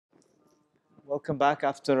Welcome back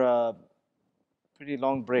after a pretty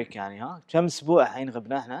long break يعني ها كم أسبوع الحين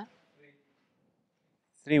غبنا احنا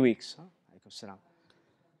 3 weeks ها عليكم السلام.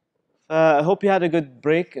 I hope you had a good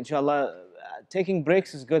break إن شاء الله. Taking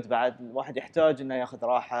breaks is good بعد الواحد يحتاج إنه ياخذ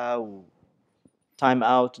راحة و time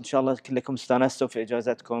out. إن شاء الله كلكم استانستوا في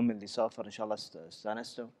إجازتكم اللي سافر إن شاء الله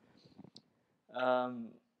استانستوا.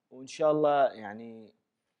 وإن شاء الله يعني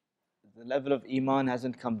the level of iman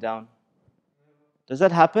hasn't come down. Does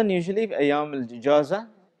that happen usually في أيام الإجازة؟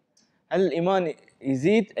 هل الإيمان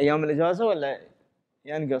يزيد أيام الإجازة ولا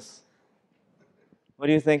ينقص؟ What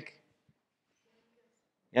do you think؟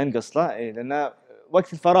 ينقص لا إيه لأن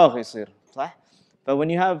وقت الفراغ يصير صح؟ ف when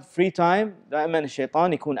you have free time دائما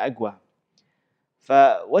الشيطان يكون أقوى. ف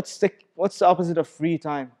what's the opposite of free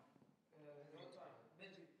time؟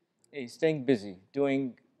 إيه staying busy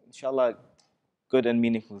doing إن شاء الله good and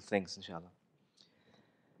meaningful things إن شاء الله.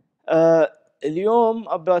 اليوم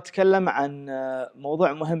أبغى أتكلم عن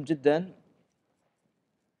موضوع مهم جدا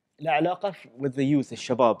له علاقة with the youth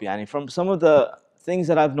الشباب يعني from some of the things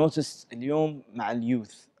that I've noticed اليوم مع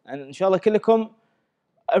youth and إن شاء الله كلكم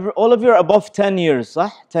all of you are above 10 years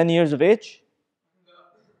صح؟ 10 years of age؟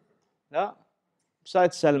 لا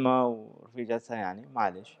besides سلمى ورفيقتها يعني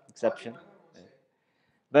معلش exception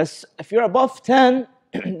بس if you're above 10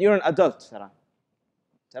 you're an adult ترى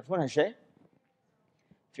تعرفون هالشيء؟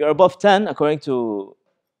 if you're above 10 according to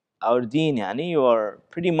our deen يعني you are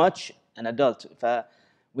pretty much an adult ف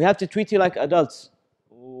we have to treat you like adults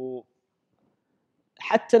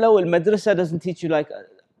حتى لو المدرسة doesn't teach you like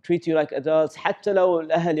treat you like adults حتى لو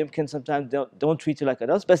الأهل يمكن sometimes don't treat you like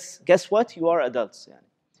adults بس guess what you are adults يعني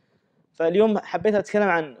فاليوم حبيت أتكلم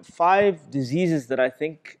عن 5 diseases that I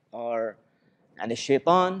think are يعني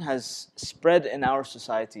الشيطان has spread in our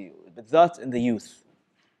society بالذات in the youth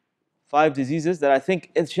 5 diseases that I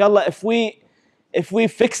think inshallah if we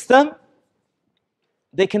fix them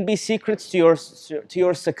they can be secrets to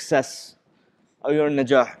your success or your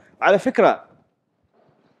نجاح. على فكرة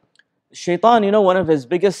الشيطان you know one of his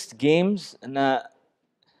biggest games انه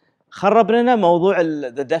خرب لنا موضوع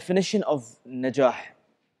the definition of النجاح.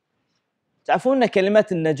 تعرفون ان كلمة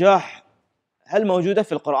النجاح هل موجودة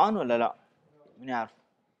في القرآن ولا لا؟ من يعرف؟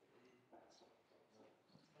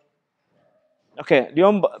 اوكي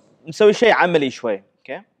اليوم نسوي شيء عملي شوي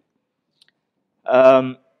اوكي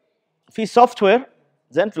في سوفت وير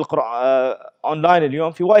زين في القرآن اونلاين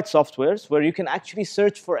اليوم في وايد سوفت ويرز where you can actually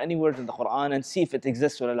search for any word in the Quran and see if it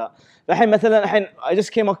exists ولا لا. الحين مثلا الحين I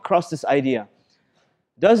just came across this idea.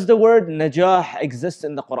 Does the word نجاح exist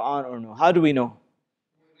in the Quran or no? How do we know?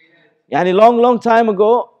 يعني long time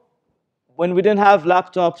ago when we didn't have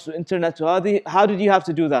laptops or internet وهذه how did you have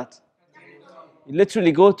to do that? You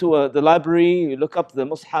literally go to the library, you look up the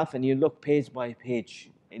mushaf and you look page by page.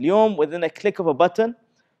 اليوم within a click of a button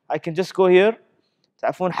I can just go here.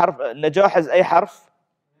 تعرفون حرف النجاح is أي حرف؟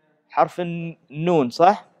 حرف النون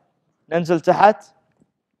صح؟ ننزل تحت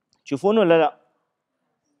تشوفون ولا لا؟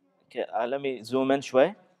 Okay, let me zoom in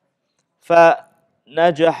شوي.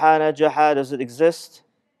 فنجح does it exist?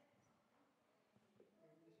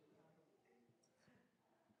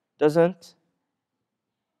 Doesn't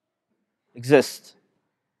exist.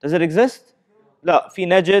 Does it exist? لا في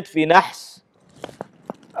نجد في نحس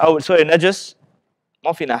أو sorry نجس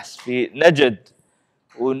ما في نحس في نجد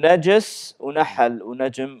ونجس ونحل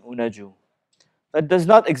ونجم ونجو. That does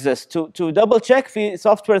not exist. To double check في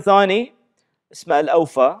software ثاني اسمه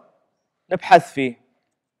الأوفى نبحث فيه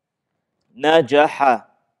نجح.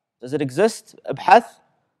 Does it exist؟ ابحث.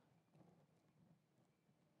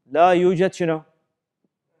 لا يوجد شنو؟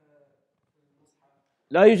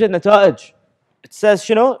 لا يوجد نتائج. It says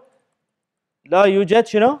شنو؟ لا يوجد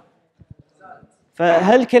شنو؟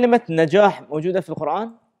 فهل كلمة نجاح موجودة في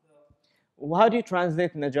القرآن؟ How do you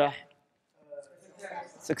translate نجاح؟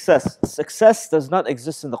 Success. Success does not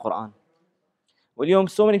exist in the Quran. واليوم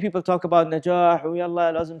so many people talk about نجاح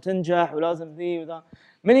ويلا لازم تنجح ولازم ذي وذا.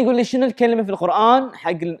 من يقول لي شنو الكلمة في القرآن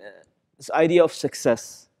حق this idea of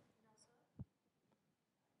success?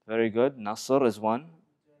 Very good. نصر is one.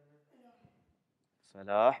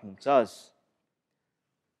 فلاح ممتاز.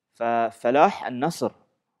 ففلاح النصر.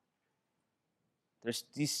 There's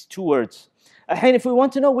these 2 words. الحين if we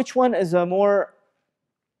want to know which one is a more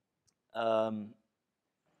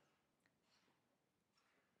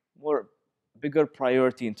bigger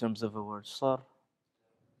priority in terms of a word صار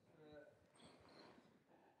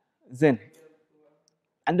زين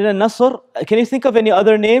عندنا النصر. Can you think of any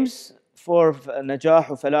other names for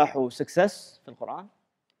نجاح وفلاح و success في القرآن?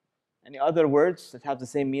 Any other words that have the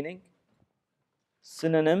same meaning?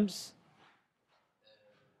 Synonyms?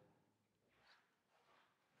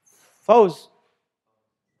 فوز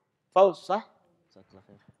صح؟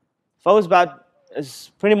 فوز بعد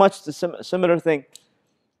is pretty much the similar thing.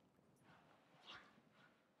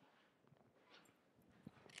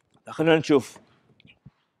 خلينا نشوف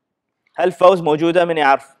هل فوز موجودة؟ من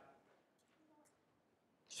يعرف؟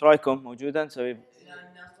 ايش رايكم؟ موجودة؟ نسوي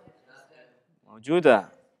موجودة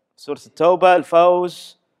سورة التوبة.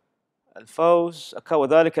 الفوز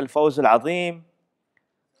وذلك الفوز العظيم،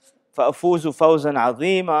 فأفوز فوزا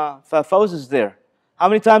عظيما. ففوز is there. How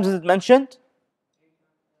many times is it mentioned?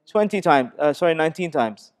 20 times. 19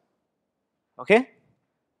 times. Okay?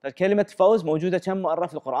 فالكلمة فوز موجودة كم مرة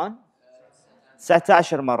في القرآن؟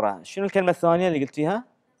 19 مرة. شنو الكلمة الثانية اللي قلتيها؟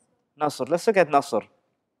 نصر. Let's look at نصر.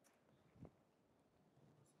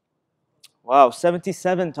 واو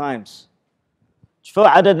 77 times. شوفوا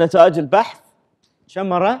عدد نتائج البحث كم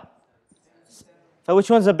مرة؟ So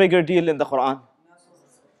which one's a bigger deal in the Quran?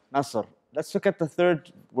 Nasr. Let's look at the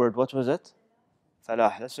third word. What was it?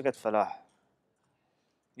 Falah. Let's look at falah.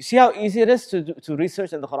 You see how easy it is to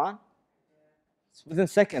research in the Quran? It's within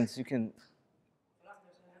seconds you can.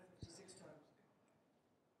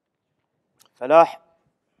 Falah.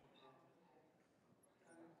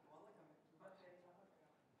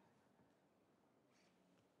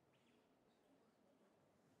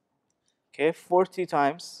 Okay, 40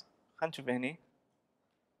 times. خلينا نشوف هني.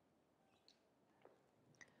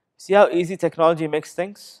 See how easy technology makes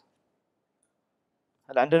things?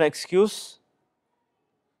 هل عندنا excuse?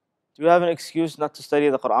 Do you have an excuse not to study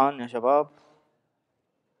the Quran يا شباب؟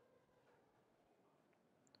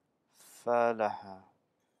 فلح.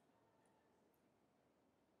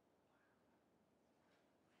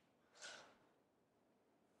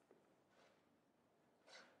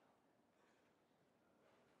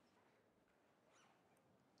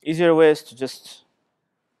 Easier way is to just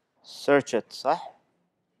search it, صح؟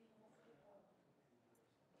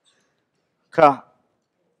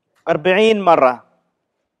 40 مرة.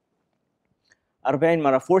 40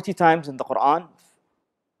 مرة. 40 times in the Quran.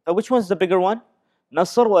 Which one's the bigger one?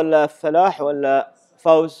 Nasr ولا فلاح ولا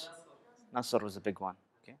فوز? Nasr was the big one.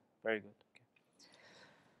 Okay, very good.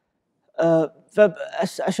 Okay.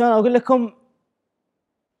 فعشان أقول لكم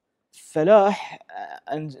فلاح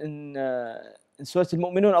in سورة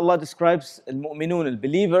المؤمنون Allah describes المؤمنون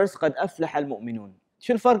believers قد أفلح المؤمنون.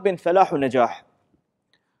 شو الفرق بين فلاح ونجاح؟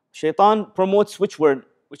 الشيطان promotes which word?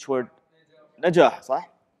 Which word? نجاح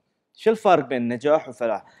صح؟ شو الفرق بين نجاح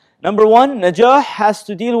وفلاح؟ Number one, نجاح has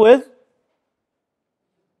to deal with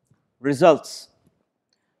results.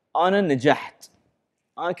 أنا نجحت.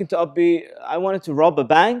 أنا كنت أبي I wanted to rob a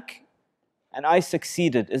bank and I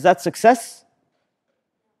succeeded. Is that success?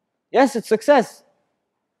 Yes, it's success.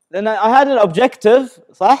 Then I had an objective,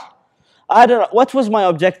 صح? What was my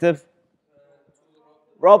objective?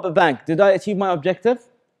 Rob a bank. Did I achieve my objective?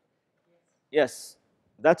 Yes.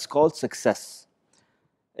 That's called success.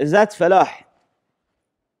 Is that falah?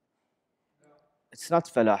 It's not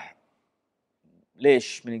falah.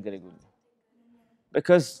 ليش؟ من يقدر يقول؟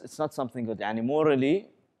 Because it's not something good. يعني morally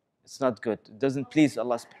it's not good. It doesn't please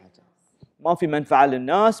Allah سبحانه وتعالى. ما في منفعة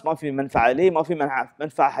للناس، ما في منفعة لي، ما في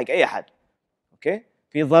منفعة حق أي أحد. Okay?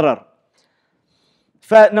 في ضرر.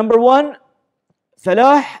 number one,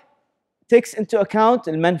 فلاح takes into account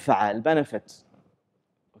المنفعة, the benefit.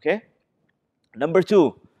 Okay? Number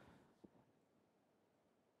two,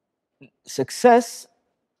 success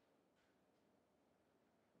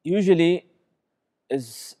usually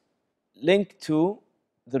is linked to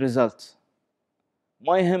the result.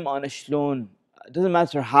 ما يهم أنا شلون. It doesn't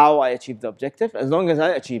matter how I achieve the objective as long as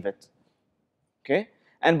I achieve it. Okay?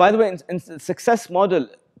 And by the way, in the success model,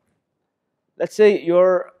 let's say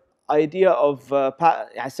your idea of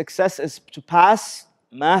success is to pass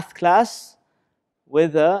math class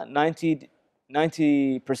with a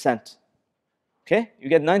 90%. Okay? You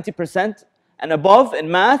get 90% and above in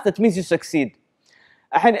math, that means you succeed.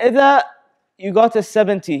 الحين إذا you got a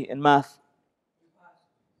 70 in math,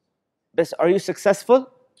 but are you successful?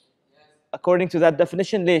 According to that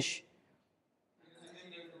definition, ليش?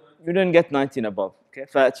 You didn't get 90 and above. Okay?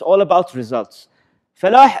 It's all about results.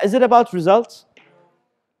 Falah, is it about results?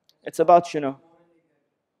 It's about شنو?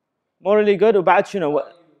 Morally good وبعد شنو?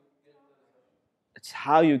 It's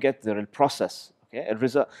how you get there, the process. Okay?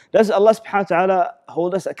 Does Allah subhanahu wa ta'ala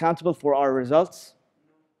hold us accountable for our results?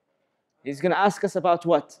 He's going to ask us about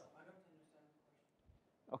what?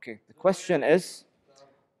 Okay, the question is,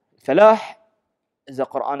 falah is a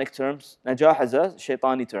Quranic term, najah is a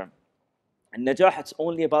shaitani term. And najah, it's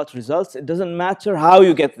only about results. It doesn't matter how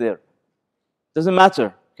you get there. It doesn't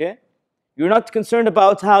matter, okay? You're not concerned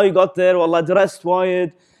about how you got there. Wallah, dressed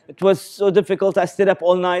wide. It was so difficult. I stayed up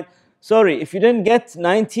all night. Sorry, if you didn't get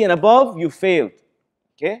 90 and above, you failed,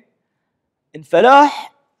 okay? In falah,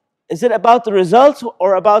 is it about the results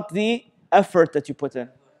or about the effort that you put in?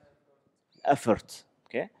 Effort.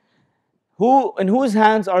 Okay. In whose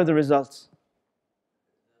hands are the results?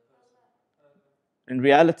 In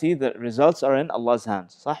reality, the results are in Allah's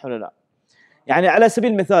hands. صح ولا لا؟ يعني على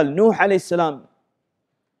سبيل المثال, Nuh alayhi salam,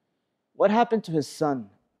 what happened to his son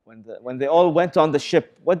when they all went on the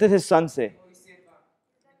ship? What did his son say?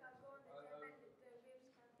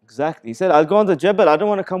 Exactly. He said, I'll go on the Jabal, I don't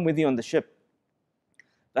want to come with you on the ship.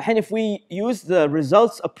 And if we use the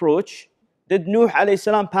results approach, did Nuh alayhi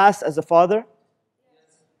salam pass as a father?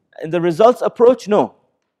 In the results approach, no.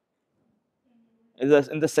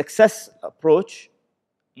 In the success approach,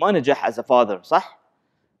 ما نجح as a father, صح?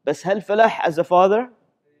 بس هل فلح as a father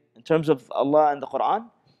in terms of Allah and the Quran?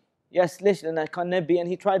 Yes, ليش؟ لأنه كان نبي and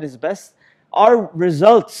he tried his best. Are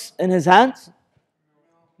results in his hands?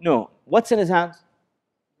 No. What's in his hands?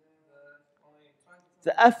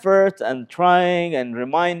 The effort and trying and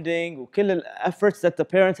reminding, وكل efforts that the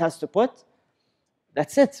parent has to put.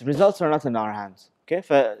 That's it. Results are not in our hands. Okay?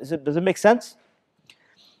 Does it make sense?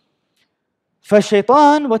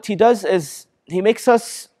 فالشيطان, what he does is he makes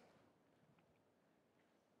us.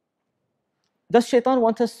 Does shaitan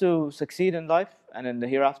want us to succeed in life and in the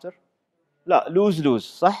hereafter? لا, lose,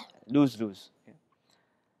 صح? Lose.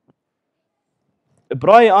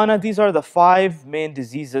 Ibrahim Ana, these are the 5 main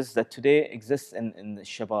diseases that today exist in the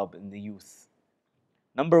shabab, in the youth.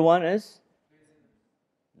 Number 1 is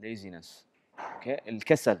laziness. Okay,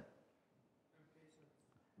 الكسل.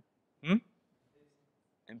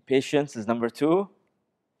 Impatience is number 2.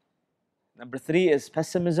 Number 3 is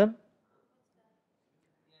pessimism.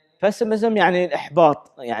 Pessimism يعني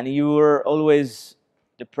الإحباط, يعني you're always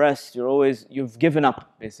depressed, you've given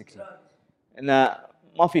up basically. إنه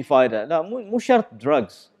ما في فايدة. لا, مو شرط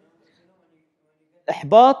drugs.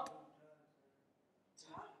 إحباط,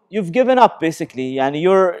 you've given up basically.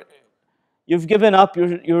 يعني you've given up,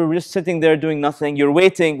 you're just sitting there doing nothing, you're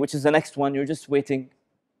waiting, which is the next one, you're just waiting.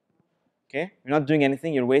 Okay? You're not doing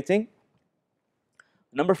anything, you're waiting.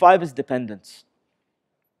 Number 5 is dependence.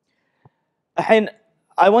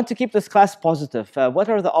 I want to keep this class positive. What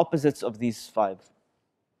are the opposites of these 5?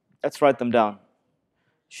 Let's write them down.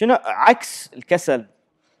 شنو عكس الكسل?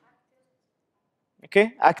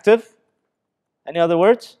 Okay, active. Any other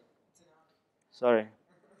words? Sorry.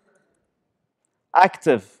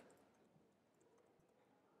 Active.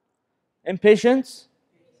 Impatience?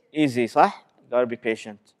 Easy, صح? Gotta be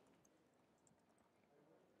patient.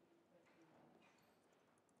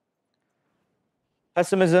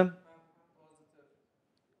 Pessimism?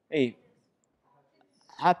 Hey.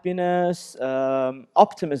 Happiness,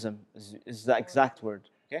 optimism is the exact word.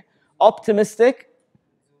 Okay, optimistic,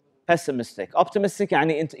 pessimistic. Optimistic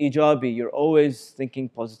يعني أنت إيجابي. You're always thinking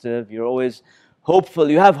positive. You're always hopeful.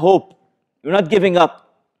 You have hope. You're not giving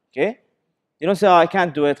up. Okay, you don't say, oh, I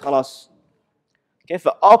can't do it. خلاص. Okay,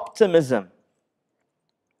 for optimism.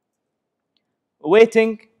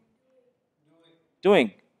 Waiting,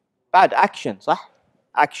 doing, bad action. صح?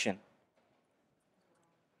 Action.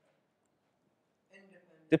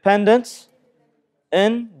 Dependence,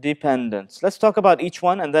 independence. Let's talk about each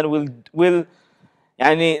one and then we'll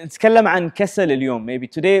يعني نتكلم عن كسل اليوم. Maybe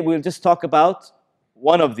today we'll just talk about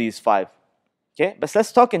one of these 5. Okay, but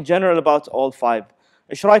let's talk in general about all 5.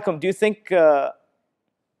 إيش رأيكم? Do you think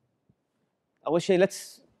أول شيء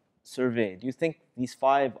let's survey. Do you think these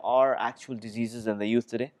 5 are actual diseases in the youth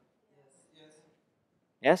today?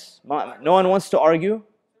 Yes? No one wants to argue?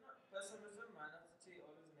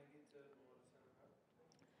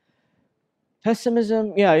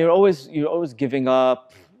 Pessimism, yeah, you're always giving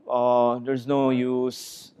up. There's no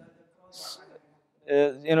use.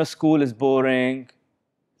 School is boring.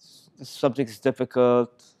 The subject is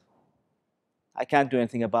difficult. I can't do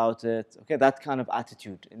anything about it. Okay, that kind of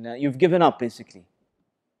attitude. And you've given up, basically.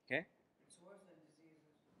 Okay.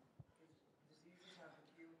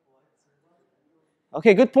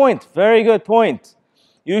 Okay, good point. Very good point.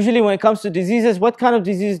 Usually, when it comes to diseases, what kind of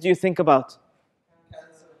disease do you think about?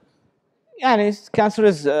 يعني cancer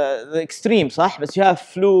is the extreme صح بس you have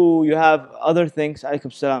flu, you have other things. عليكم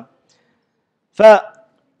السلام.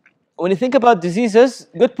 when you think about diseases,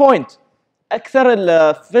 good point.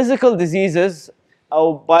 أكثر physical diseases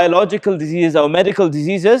أو biological diseases أو medical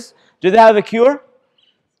diseases, do they have a cure?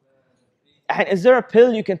 Is there a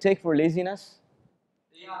pill you can take for laziness?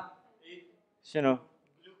 شنو?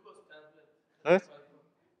 What?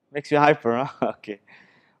 Makes you hyper, huh? Okay.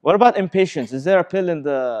 What about impatience? Is there a pill in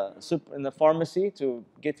the pharmacy to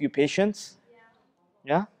get you patience?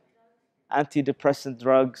 Yeah? Antidepressant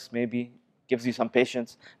drugs maybe gives you some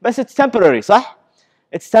patience. But it's temporary, صح?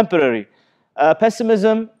 It's temporary.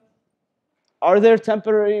 Pessimism, Are there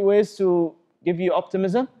temporary ways to give you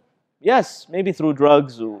optimism? Yes, maybe through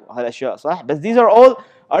drugs وهالاشياء صح. But these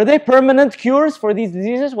are they permanent cures for these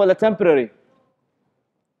diseases ولا temporary?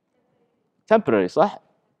 Temporary صح.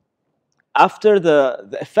 After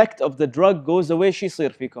the effect of the drug goes away شو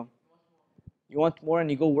يصير فيكم? You want more and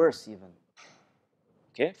you go worse even.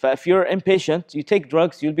 Okay, if you're impatient, you take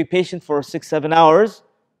drugs, you'll be patient for 6-7 hours,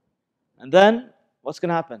 and then what's going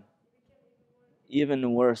to happen?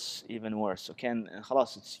 Even worse, even worse. Okay, and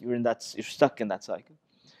خلاص, you're stuck in that cycle.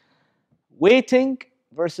 Waiting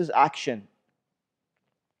versus action.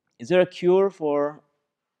 Is there a cure for?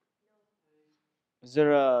 Is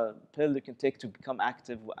there a pill you can take to become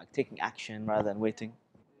active, taking action rather than waiting?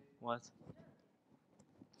 What?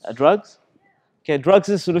 Drugs? Okay, drugs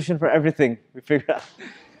is a solution for everything. We figure out.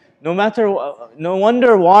 No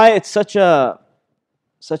wonder why it's such a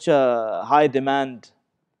high demand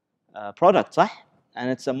product, صح? And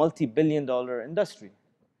it's a multi-billion-dollar industry.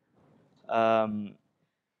 And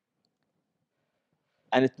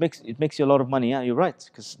it makes you a lot of money. Yeah, you're right,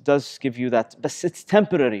 because it does give you that, but it's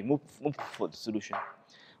temporary. مو for the solution.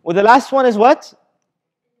 Well, the last one is what?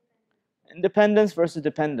 Independence versus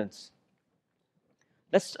dependence.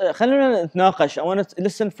 Let's خلينا نتناقش. I want to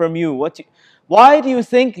listen from you. Why do you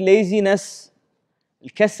think laziness,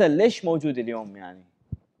 الكسل ليش موجود اليوم يعني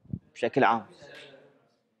بشكل عام؟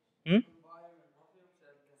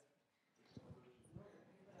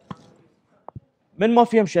 من ما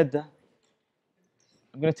فيهم شدة؟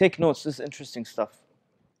 I'm going to take notes. This is interesting stuff.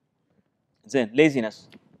 زين, laziness.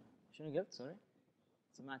 شنو قلت؟ Sorry.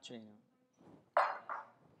 سمعت شيء.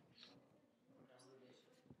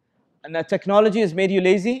 And that technology has made you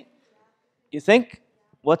lazy? You think?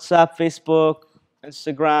 WhatsApp, Facebook,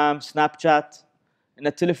 Instagram, Snapchat. And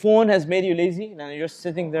the telephone has made you lazy? And you're just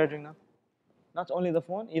sitting there doing that. Not only the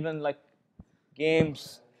phone, even like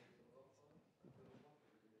games.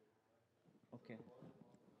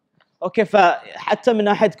 Okay, فحتى من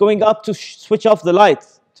ناحية going up to switch off the light.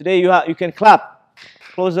 Today you can clap,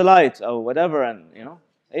 close the light or whatever, and you know.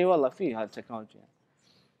 أي والله في هذا technology.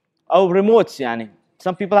 أو remotes يعني.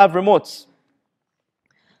 Some people have remotes.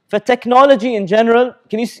 For technology in general,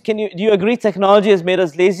 do you agree technology has made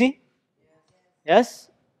us lazy? Yes?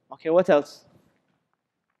 Okay, what else?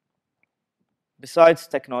 Besides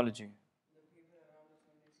technology.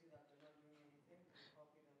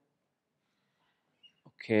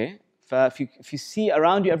 Okay. If you see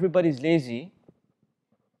around you everybody's lazy,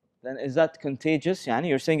 then is that contagious? Yani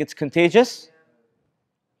you're saying it's contagious?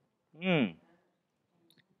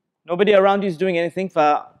 Nobody around you is doing anything,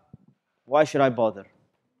 why should I bother?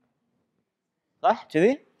 صح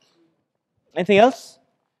كذي? Anything else?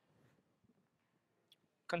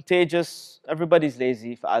 Contagious, everybody's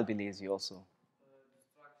lazy, I'll be lazy also.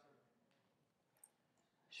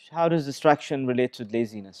 How does distraction relate to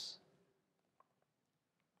laziness?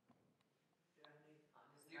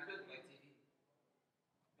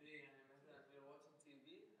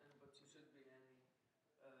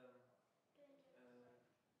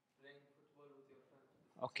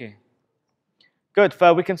 Okay. Good.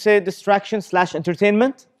 We can say distraction /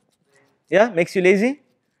 entertainment. Yeah, makes you lazy.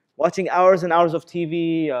 Watching hours and hours of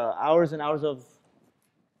TV, hours and hours of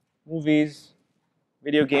movies,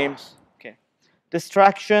 video games. Okay.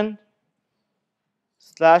 Distraction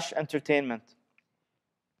 / entertainment.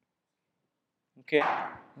 Okay.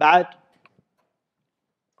 Bad.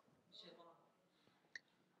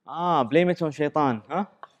 Blame it on shaitan, huh?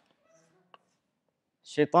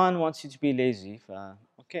 Shaitan wants you to be lazy.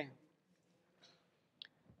 Okay.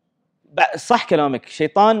 صح كلامك.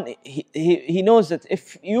 Shaitan, he knows that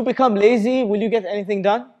if you become lazy, will you get anything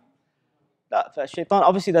done? لا. Shaitan,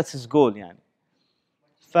 obviously that's his goal يعني.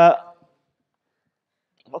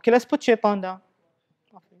 Okay, let's put shaitan down.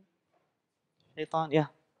 Shaitan, yeah.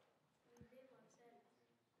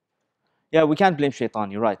 Yeah, we can't blame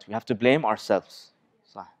shaitan, you're right. We have to blame ourselves.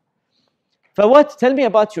 صح. What? Tell me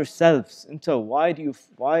about yourselves. Why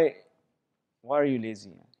are you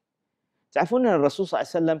lazy? تعرفون أن الرسول صلى الله عليه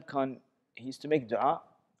وسلم كان he used to make دعاء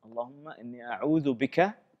اللهم إني أعوذ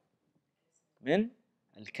بك من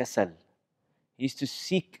الكسل. He used to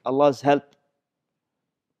seek Allah's help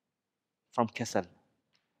from kasal.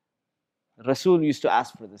 Rasul used to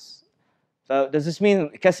ask for this. So does this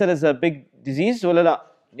mean kasal is a big disease? ولا لا?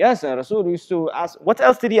 Yes, Rasul used to ask. What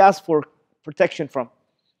else did he ask for protection from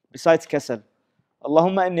besides kasal?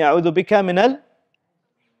 اللهم إني أعوذ بك من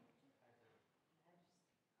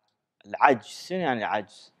العجز. شنو يعني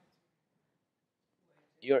عجز?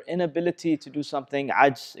 Your inability to do something,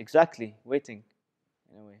 عجز, exactly, waiting.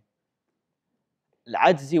 Anyway.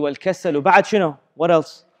 العجز والكسل وبعد شنو? What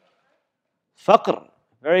else? فقر.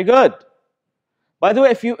 Very good. By the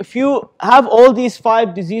way, if you have all these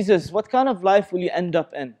 5 diseases, what kind of life will you end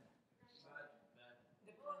up in?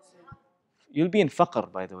 You'll be in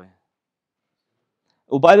faqr, by the way.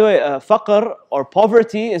 Oh, by the way, faqr or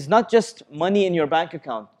poverty is not just money in your bank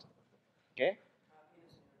account. Okay?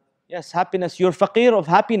 Yes, happiness. You're faqir of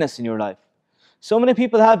happiness in your life. So many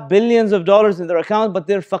people have billions of dollars in their account, but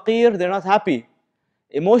they're faqir, they're not happy.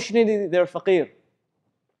 Emotionally, they're faqir.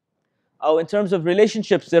 Oh, in terms of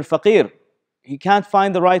relationships, they're faqir. He can't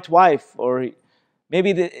find the right wife, or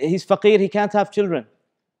maybe he's faqir, he can't have children.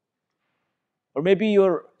 Or maybe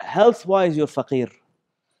you're health-wise, you're faqir.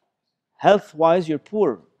 Health-wise, you're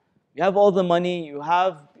poor. You have all the money, you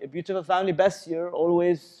have a beautiful family, best you're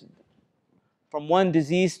always from one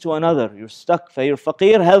disease to another. You're stuck, you're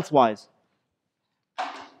faqir health-wise.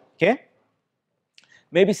 Okay?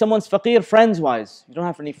 Maybe someone's faqir friends-wise. You don't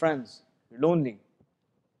have any friends. You're lonely.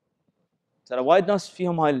 ترى وايد ناس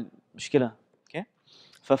فيهم هاي المشكلة. Okay?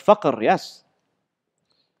 ففقر, yes.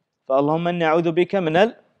 فاللهم إني أعوذ بك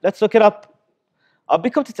من Let's look it up.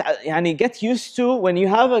 become يعني get used to when you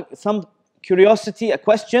have some curiosity, a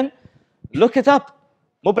question, look it up.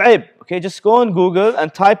 مو بعيب. Okay, just go on Google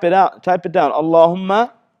and type it out. Type it down. اللهم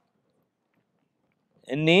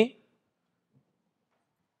إني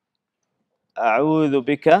أعوذ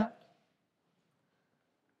بك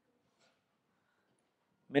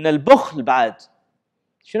من البخل بعد.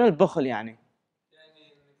 شنو البخل يعني؟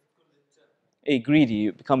 إيه greedy.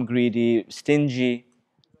 You become greedy, stingy.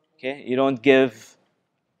 Okay, you don't give.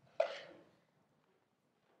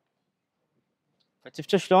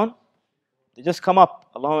 فتشوف شلون؟ They just come up.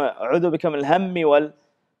 اللهم أعوذ بك من الهم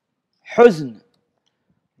والحزن.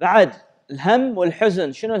 بعد الهم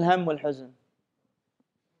والحزن. شنو الهم والحزن؟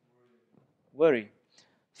 Worry.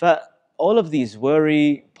 all of these,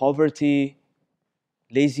 worry, poverty,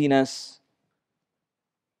 laziness,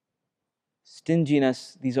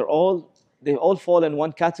 stinginess, they all fall in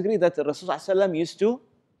one category that the Rasul ﷺ used to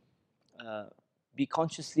be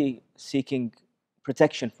consciously seeking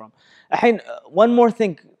protection from. One more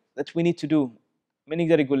thing that we need to do. من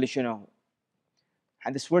يقدر يقول لي شنو؟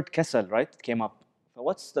 And this word kasal, right, it came up. So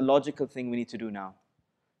what's the logical thing we need to do now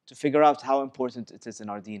to figure out how important it is in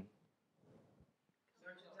our deen?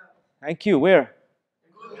 Thank you. Where?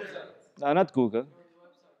 No, not Google.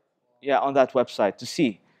 Yeah, on that website to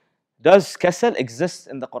see. Does kasal exist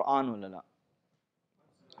in the Quran or not?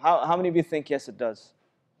 How many of you think yes, it does?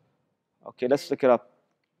 Okay, let's look it up.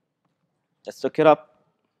 Let's look it up.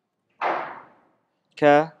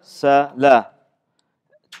 Kasala.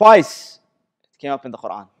 Twice it came up in the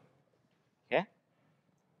Quran. Okay?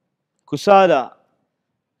 Kusala.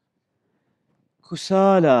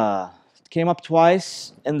 Kusala. It came up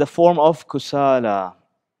twice in the form of kusala.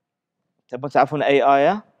 تبون تعرفون أي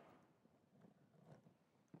آية?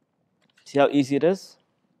 See how easy it is?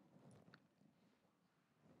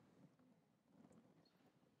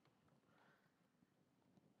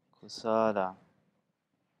 Kusala.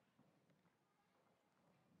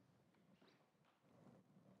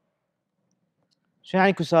 شو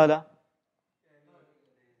يعني كسالى؟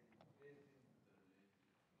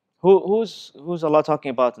 Who's Allah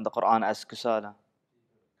talking about in the Quran as kusala?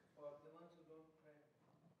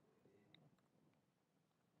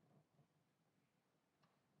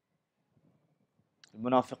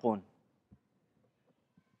 المنافقون.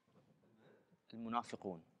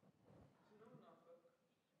 المنافقون.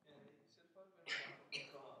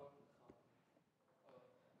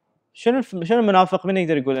 شنو المنافق؟ من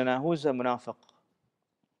يقدر يقول لنا who's a منافق؟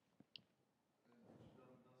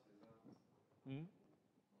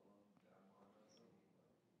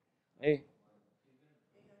 ايه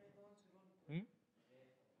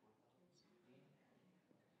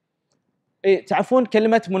ايه تعرفون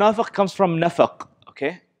كلمة منافق comes from نفق,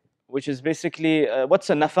 okay, which is basically what's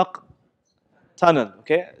a نفق? Tunnel,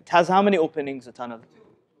 okay. It has how many openings, a tunnel?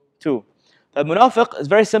 2. A munafiq is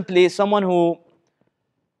very simply someone who,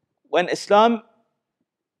 when Islam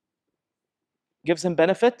gives him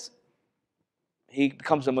benefit, he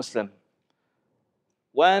becomes a Muslim.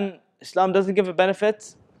 When Islam doesn't give a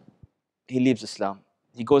benefit, he leaves Islam.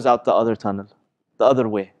 He goes out the other tunnel, the other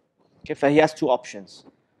way. Okay, so he has 2 options,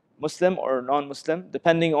 Muslim or non-Muslim,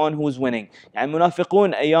 depending on who's winning. يعني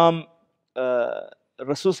المنافقون أيام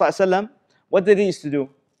الرسول صلى الله عليه وسلم, what did they used to do?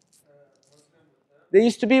 They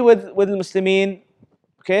used to be with the Muslimin,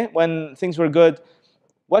 okay, when things were good.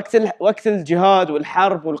 وقت الجهاد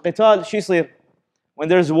والحرب والقتال شو يصير? When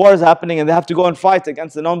there's wars happening and they have to go and fight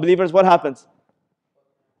against the non-believers, what happens?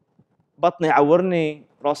 بطني يعورني,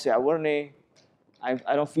 راسي يعورني,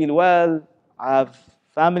 I don't feel well, I have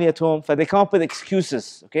family at home. So they come up with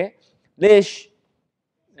excuses, okay? ليش؟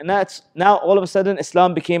 And that's now all of a sudden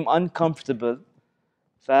Islam became uncomfortable.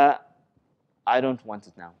 I don't want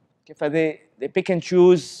it now. Okay, they pick and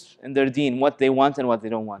choose in their deen what they want and what they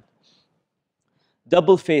don't want.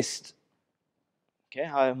 Double-faced. Okay,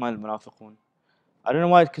 هاي هم المنافقون. I don't know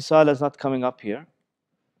why Kusala is not coming up here.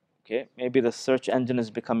 Okay, maybe the search engine is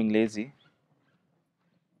becoming lazy.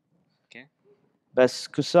 Okay, but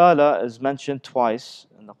Kusala is mentioned twice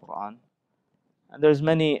in the Quran, and there's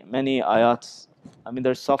many ayats. I mean,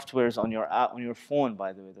 there's softwares on your app, on your phone,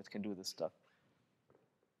 by the way, that can do this stuff.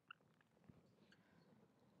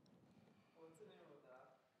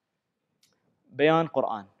 Bayan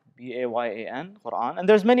Quran, Bayan Quran, and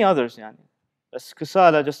there's many others. Yani. But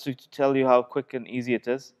Kusala, just to tell you how quick and easy it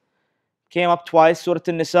is, came up twice. Surah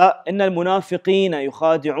An-Nisa. إن المنافقين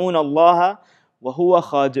يخادعون الله وهو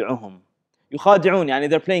خادعهم. يخادعون, يعني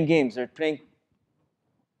they're playing games, they're playing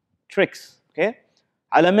tricks. Okay,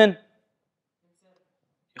 على من؟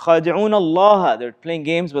 يخادعون الله, they're playing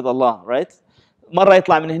games with Allah, right? مرة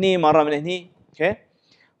يطلع من هني, مرة من هني. Okay,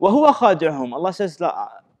 وهو خادعهم. Allah says,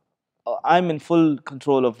 لا, I'm in full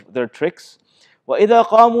control of their tricks. وإذا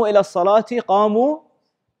قاموا إلى الصلاة قاموا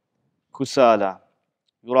كسالى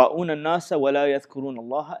يراؤون الناس ولا يذكرون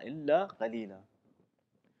الله إلا قليلا.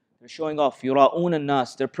 They're showing off. يراؤون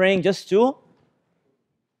الناس. They're praying just to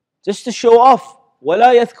show off.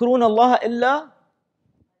 ولا يذكرون الله إلا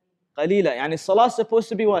قليلا. يعني الصلاة is supposed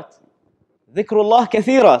to be what? ذكر الله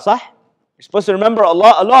كثيرا, صح? You're supposed to remember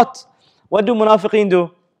Allah a lot. What do munafiqeen do?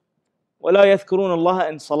 ولا يذكرون الله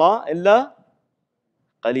إن صلاة إلا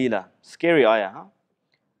قليلا. Scary ayah, huh?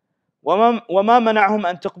 وما منعهم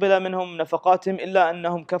أن تقبل منهم نفقاتهم إلا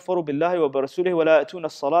أنهم كفروا بالله وبرسوله ولا يأتون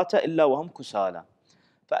الصلاة إلا وهم كسالى.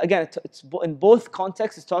 But again, it's in both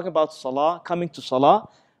contexts, it's talking about salah, coming to salah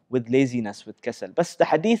with laziness, with kasal. But the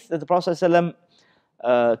hadith that the Prophet ﷺ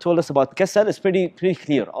told us about kasal is pretty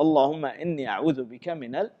clear. Allahumma inni a'udhu bika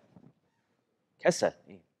min al-kasal.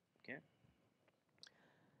 Okay.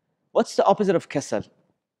 What's the opposite of kasal?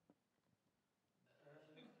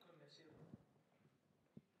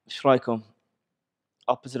 ايش رايكم؟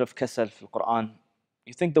 Opposite of kasal في القرآن.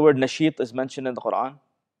 You think the word nashit is mentioned in the Quran?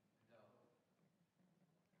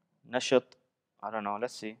 Nashit, I don't know,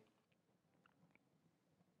 let's see.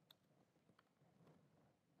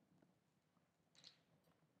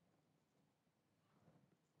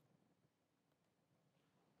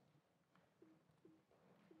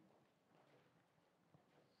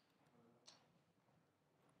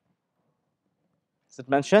 Is it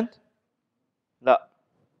mentioned? لا.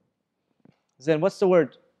 Then what's the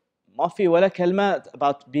word? ما في ولا كلمة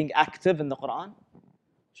about being active in the Quran.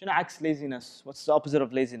 شنو عكس laziness? What's the opposite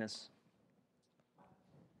of laziness?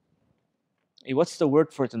 What's the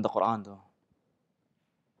word for it in the Quran though?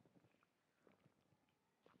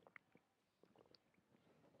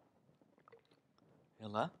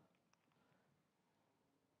 يلا.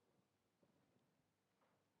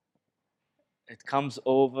 It comes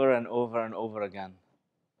over and over and over again.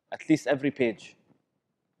 At least every page.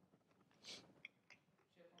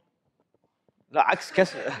 لا عكس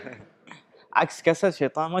كسل. عكس كسل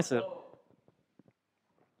شيطان ما يصير.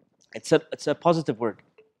 It's a positive word.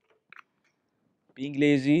 Being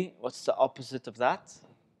lazy, what's the opposite of that?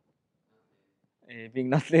 Being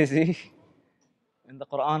not lazy. In the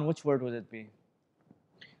Quran, which word would it be?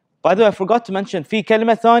 By the way, I forgot to mention, في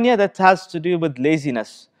كلمة ثانية that has to do with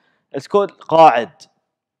laziness. It's called قاعد.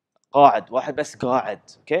 قاعد, واحد بس قاعد.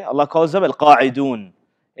 Okay, Allah calls them القاعدون.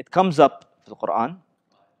 It comes up في القرآن.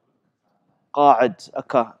 قاعد,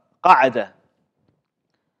 قاعدة.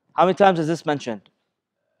 How many times is this mentioned?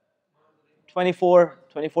 24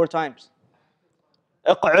 times.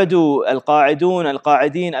 اقعدوا, القاعدون,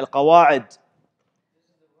 القاعدين, القواعد.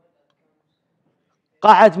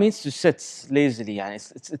 قاعد means to sit lazily. يعني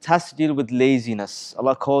it has to deal with laziness.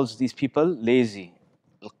 Allah calls these people lazy.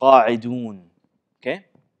 القاعدون. Okay?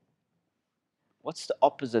 What's the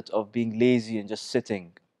opposite of being lazy and just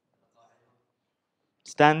sitting?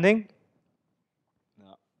 Standing?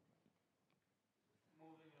 No.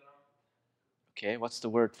 Okay, what's the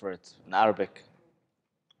word for it in Arabic?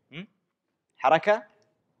 حركة؟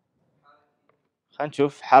 خلينا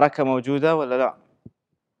نشوف حركة موجودة ولا لا.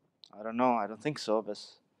 I don't know, I don't think so,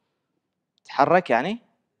 بس تحرك يعني؟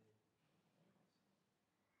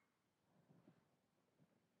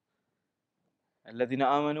 الذين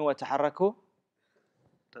آمنوا وتحركوا.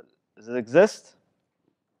 Does it exist?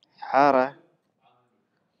 حارة.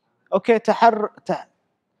 Okay,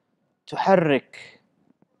 تحرك.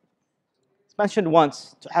 It's mentioned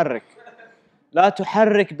once. تحرك. لا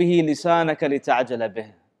تحرك به لسانك لتعجل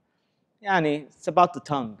به. يعني it's about the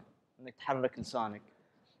tongue. انك تحرك لسانك.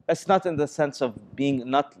 That's not in the sense of being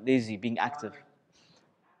not lazy, being active.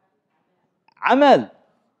 Amal,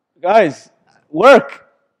 guys, work.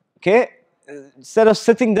 Okay? Instead of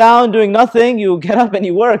sitting down doing nothing, you get up and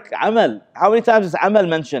you work. Amal. How many times is Amal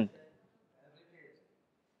mentioned?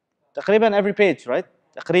 تقريبا every page, right?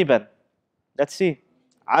 تقريبا. Let's see.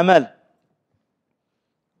 Amal.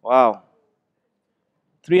 Wow.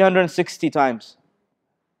 360 times.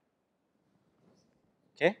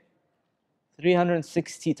 Okay?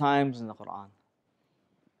 360 times in the Quran.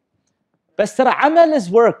 بس ترى عمل is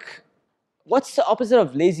work. What's the opposite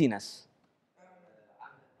of laziness?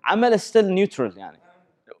 عمل is still neutral يعني.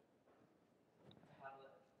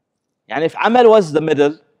 يعني if عمل was the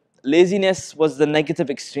middle, laziness was the negative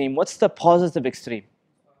extreme, what's the positive extreme?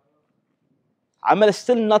 عمل is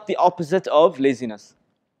still not the opposite of laziness.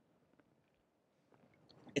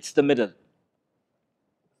 It's the middle.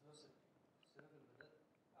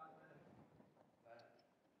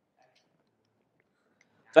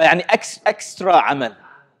 فيعني extra عمل.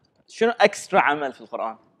 شنو extra عمل في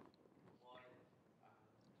القرآن؟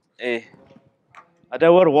 ايه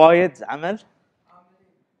ادور وايد عمل.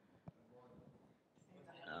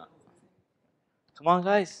 Come on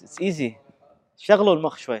guys, it's easy. شغلوا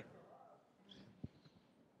المخ شوي.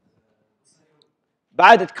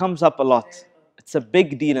 بعد it comes up a lot. It's a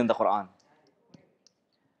big deal in the Quran.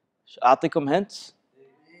 أعطيكم hints.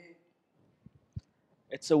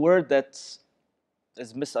 It's a word that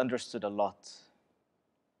is misunderstood a lot.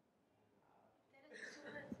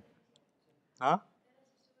 Huh?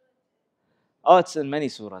 Oh, it's in many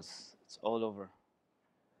surahs. It's all over.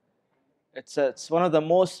 It's one of the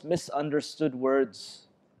most misunderstood words.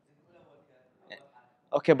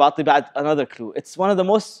 Okay, بعطي بعد another clue. It's one of the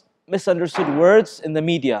most misunderstood words in the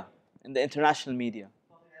media, in the international media.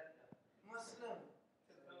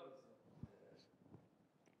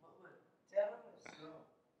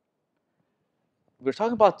 We're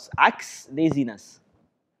talking about عكس laziness.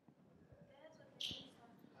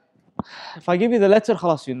 If I give you the letter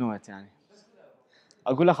خلاص you know it يعني.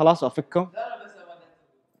 أقول له خلاص أفككم.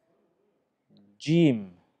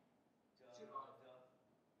 جيم.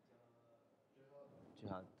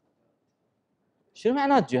 جهاد. شنو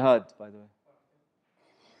معنى جهاد by the way?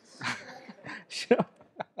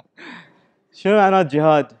 شنو معنى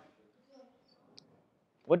جهاد؟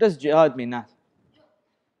 What does jihad mean now?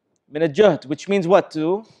 من الجهد, which means what?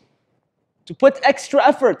 To put extra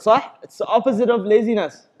effort, صح? It's the opposite of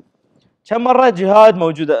laziness. كم مرة جهاد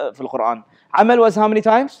موجودة في القرآن؟ عمل was how many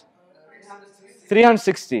times?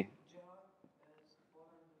 360.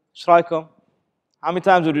 ايش رايكم؟ How many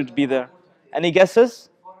times would it be there? Any guesses?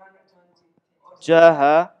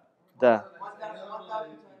 جهاد. لا,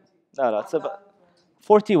 it's about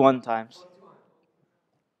 41 times.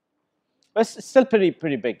 But it's still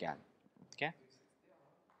pretty big يعني. Okay?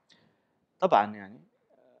 طبعا يعني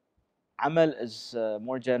عمل is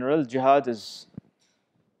more general, jihad is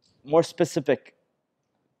more specific.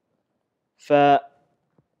 ف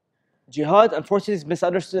jihad unfortunately is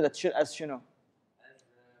misunderstood as شنو?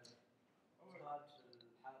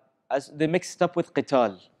 As they mix it up with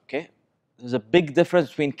qital. Okay? There's a big difference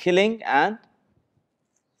between killing and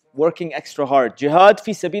working extra hard. Jihad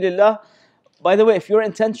fi sabilillah. By the way, if your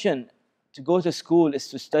intention to go to school is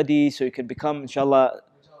to study so you can become inshallah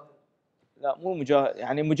لا مو مجاهد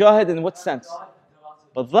يعني مجاهد in what sense؟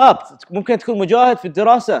 بالضبط ممكن تكون مجاهد في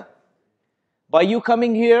الدراسة. By you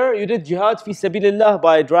coming here, you did jihad fi sabilillah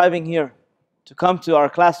by driving here to come to our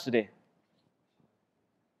class today.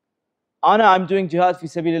 Anna, I'm doing jihad fi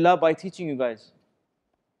sabilillah by teaching you guys.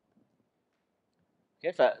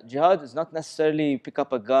 Okay, jihad is not necessarily you pick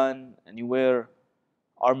up a gun and you wear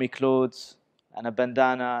army clothes and a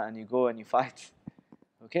bandana and you go and you fight.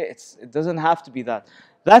 Okay, it doesn't have to be that.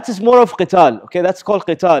 That is more of qital. Okay, that's called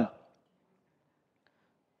qital.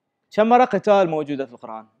 كم مرة قتال موجودة في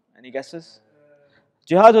القرآن? Any guesses?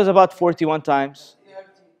 Jihad was about 41 times.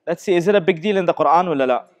 Let's see, is it a big deal in the Quran ولا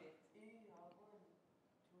لا?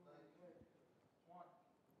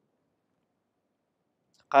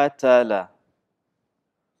 قتل.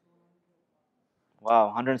 Wow,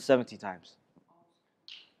 170 times.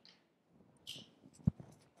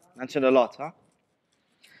 Mentioned a lot, huh?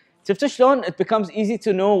 شفت شلون it becomes easy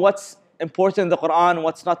to know what's important in the Quran and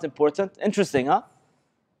what's not important? Interesting, huh?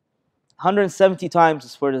 170 times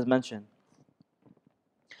this word is mentioned.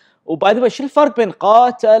 Oh, by the way, شو الفرق بين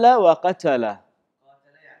قاتل وقتل؟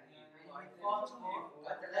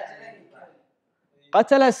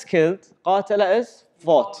 قتل is killed, قاتل is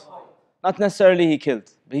fought. Not necessarily he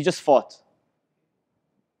killed, but he just fought.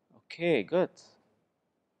 Okay, good.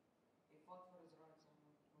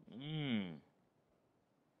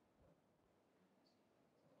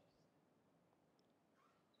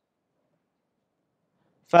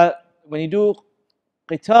 when you do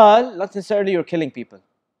qital, not necessarily you're killing people.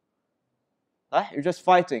 You're just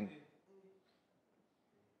fighting.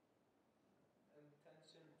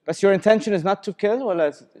 But your intention is not to kill, or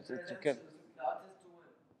is it to kill?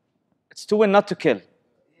 It's to win, not to kill. To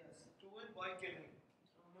win by killing.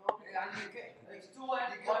 It's to win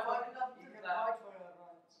by fighting up to fight for your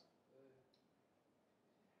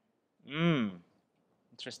rights.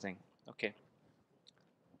 Interesting. Okay.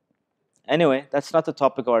 Anyway, that's not the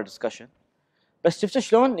topic of our discussion. بس شفت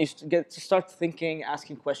شلون you get to start thinking,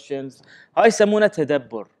 asking questions. هاي يسمونه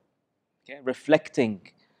تدبر. Okay, reflecting,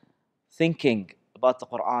 thinking about the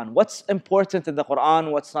Quran. What's important in the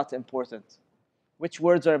Quran? What's not important? Which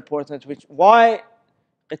words are important? Why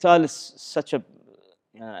qital is such a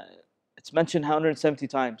it's mentioned 170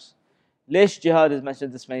 times. ليش jihad is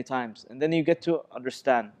mentioned this many times? And then you get to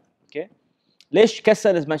understand. Okay? ليش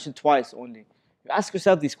kasal is mentioned twice only? You ask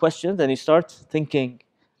yourself these questions and you start thinking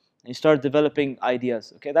and you start developing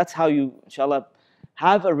ideas. Okay? That's how you, inshallah,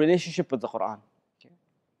 have a relationship with the Quran. Okay?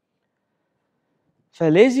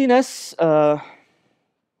 For laziness,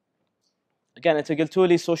 again, it's a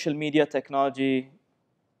قلتولي social media, technology,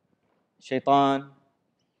 shaitan,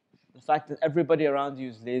 the fact that everybody around you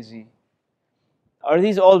is lazy. Are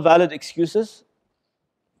these all valid excuses?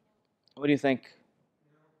 What do you think?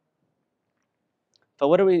 But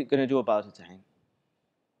what are we going to do about it, Taheen?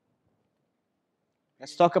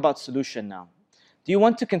 Let's talk about solution now. Do you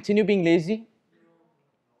want to continue being lazy?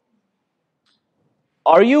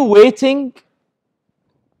 Are you waiting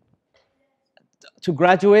to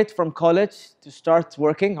graduate from college to start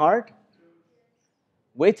working hard?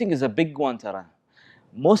 Waiting is a big one, Tara.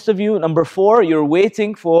 Most of you, number 4, you're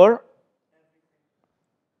waiting for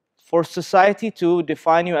society to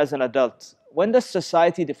define you as an adult. When does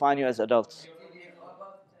society define you as adults?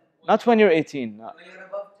 Not when you're 18. No.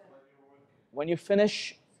 When you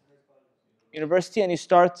finish university and you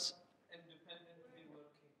start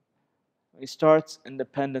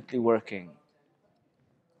independently working.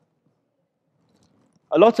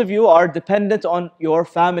 A lot of you are dependent on your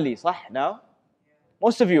family, صح? Now?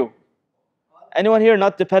 Most of you. Anyone here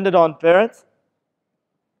not dependent on parents?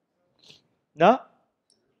 No?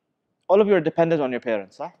 All of you are dependent on your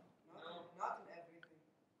parents, صح?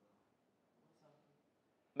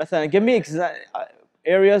 مثلا, give me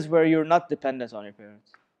areas where you're not dependent on your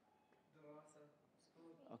parents.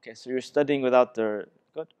 Okay, so you're studying without their...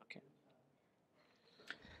 Good, okay.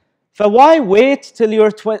 So why wait till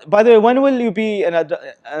you're 20? By the way, when will you be an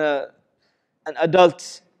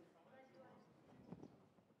adult?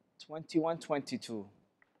 21, 22.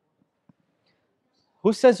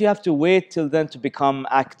 Who says you have to wait till then to become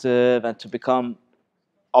active and to become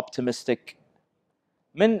optimistic?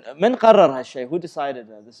 من قرر هالشيء? Who decided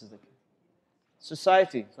that this is the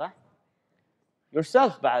society, صح?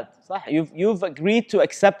 Yourself بعد, صح? You've agreed to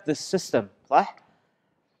accept this system, صح?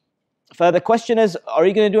 So the question is, are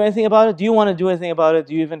you going to do anything about it? Do you want to do anything about it?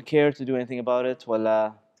 Do you even care to do anything about it?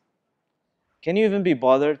 Well, can you even be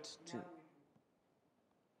bothered to?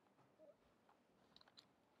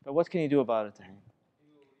 But what can you do about it, Taheen?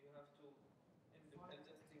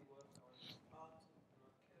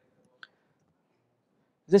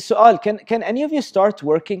 This su'al, can any of you start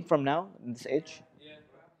working from now, in this age?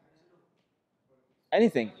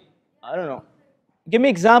 Anything? I don't know. Give me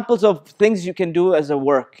examples of things you can do as a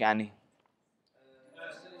work, يعني.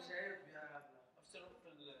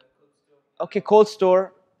 Okay, cold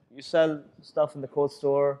store. You sell stuff in the cold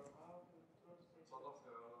store.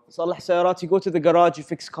 صلح سيارات. You go to the garage, you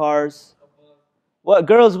fix cars. What,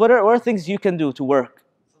 girls, what are things you can do to work?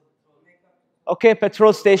 Okay,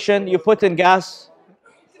 petrol station, you put in gas.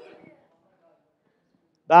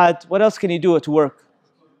 Bad. What else can you do to work?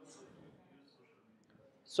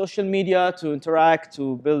 Social media, to interact,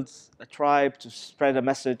 to build a tribe, to spread a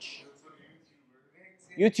message.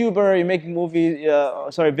 YouTuber, you make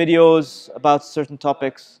videos about certain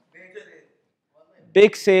topics.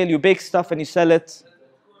 Bake sale, you bake stuff and you sell it.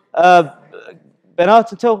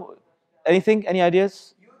 Benat, until anything, any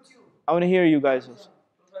ideas? YouTube. I want to hear you guys.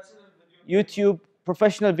 YouTube,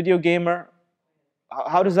 professional video gamer.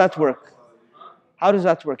 How does that work? How does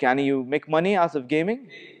that work? Yani you make money out of gaming?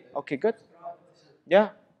 Okay, good. Yeah.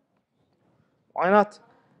 Why not?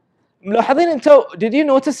 ملاحظين انتو, did you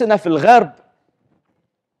notice ان في الغرب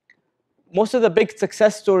most of the big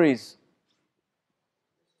success stories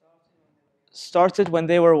started when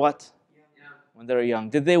they were what? When they were young.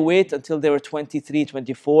 Did they wait until they were 23,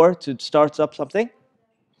 24 to start up something?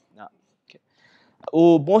 No. Okay.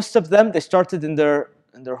 Oh, most of them, they started in their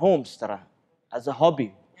homes, ترى, as a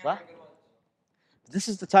hobby. Right? This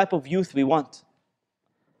is the type of youth we want.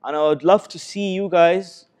 And I would love to see you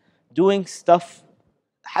guys doing stuff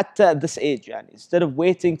حتى at this age يعني, instead of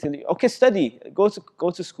waiting till you, okay, study, go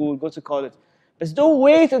to school, go to college, but don't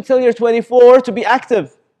wait until you're 24 to be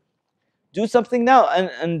active. Do something now,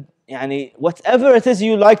 and يعني, whatever it is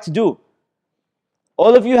you like to do.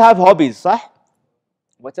 All of you have hobbies, صح?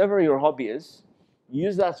 Whatever your hobby is,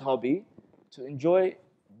 use that hobby to enjoy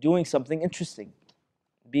doing something interesting,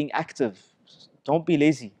 being active. Don't be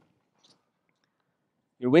lazy.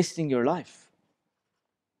 You're wasting your life.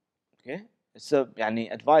 Okay? It's a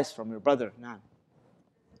يعني, advice from your brother. نعم.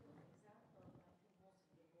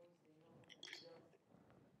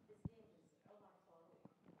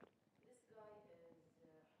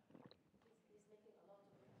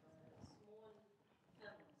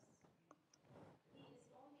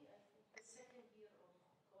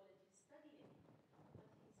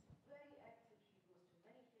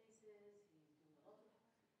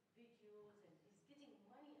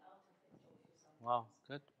 Wow,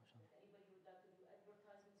 good.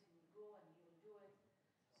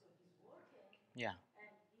 Yeah.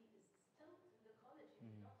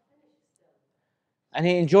 And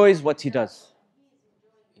he enjoys what he does.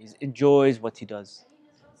 He enjoys what he does.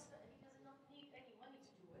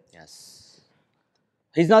 Yes.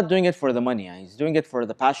 He's not doing it for the money. He's doing it for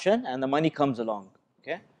the passion, and the money comes along.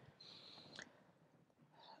 Okay.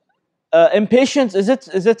 Impatience, is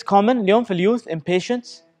it common اليوم في اليوث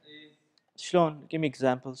impatience؟ شلون؟ Give me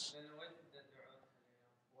examples.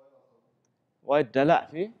 وايد دلع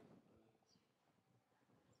فيه.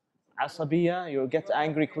 عصبية, you get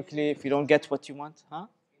angry quickly if you don't get what you want, huh?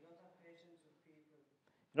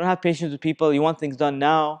 You don't have patience with people, you want things done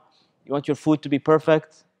now, you want your food to be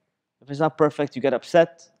perfect. If it's not perfect, you get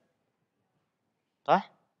upset. صح؟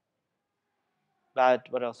 بعد,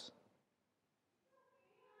 what else?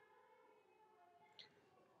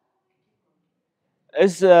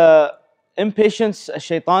 Is impatience a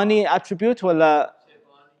shaitani attribute ولا?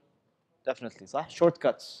 Definitely, صح?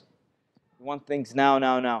 Shortcuts. You want things now.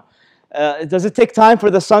 Does it take time for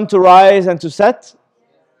the sun to rise and to set?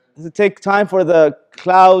 Does it take time for the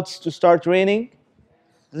clouds to start raining?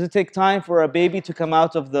 Does it take time for a baby to come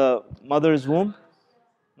out of the mother's womb?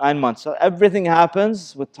 9 months. So everything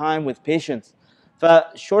happens with time, with patience.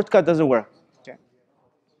 Shortcut doesn't work. Okay.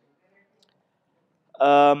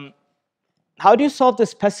 How do you solve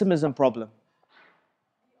this pessimism problem?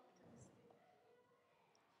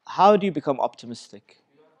 How do you become optimistic?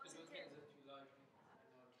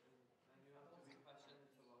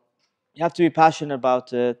 You have to be passionate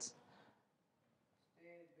about it.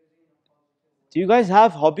 Do you guys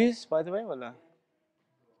have hobbies, by the way, ولا؟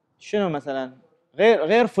 شنو مثلا؟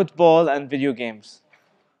 غير football and video games.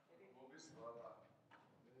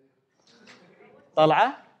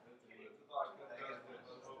 طلعة؟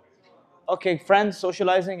 Okay, friends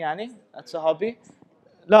socializing يعني? That's a hobby.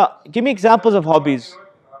 لا, give me examples of hobbies.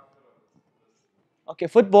 Okay,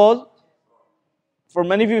 football. For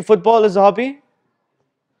many of you, football is a hobby.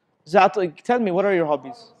 Tell me, what are your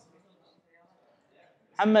hobbies?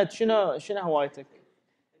 محمد, شنو هوايتك?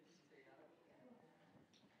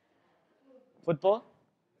 Football?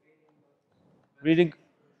 Reading?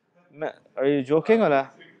 Are you joking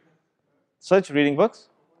ولا? Such reading books?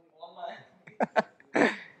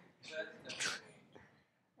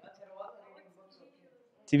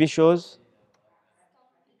 TV shows?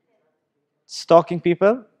 Stalking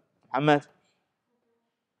people? Ahmed?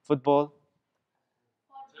 Football?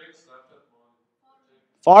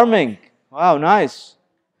 Farming? Wow, nice.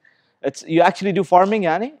 You actually do farming,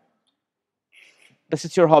 yani? But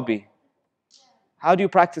it's your hobby. How do you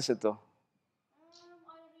practice it though?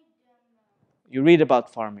 You read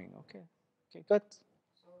about farming. Okay. Okay, good.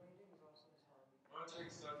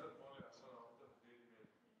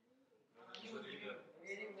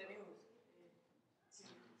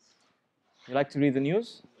 You like to read the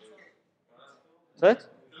news? Is that?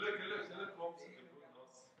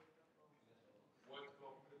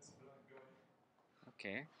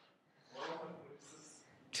 Okay.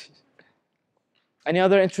 Any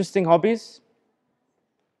other interesting hobbies?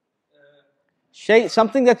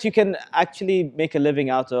 Something that you can actually make a living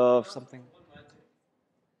out of, something.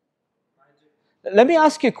 Let me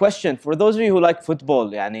ask you a question. For those of you who like football,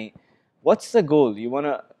 yani, what's the goal? You want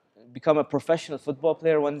to become a professional football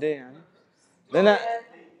player one day? Yani?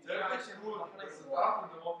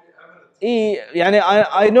 يعني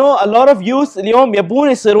I know a lot of youth اليوم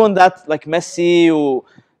يبون يصيرون that like ميسي و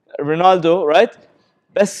Ronaldo, right?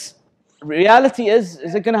 بس reality is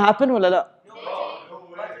it going to happen ولا لا?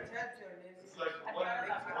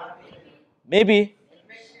 Maybe.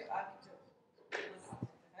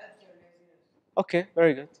 Okay,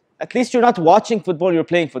 very good. At least you're not watching football,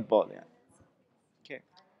 you're playing football. Yeah. Okay.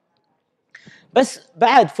 بس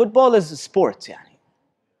بعد football is a sport يعني.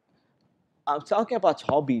 I'm talking about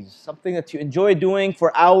hobbies, something that you enjoy doing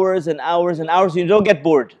for hours and hours and hours. You don't get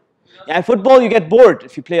bored. Yeah, football you get bored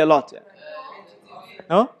if you play a lot. Yeah.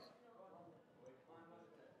 No?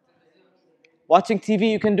 Watching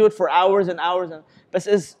TV you can do it for hours and hours. But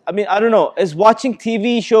I don't know. Is watching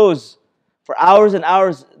TV shows for hours and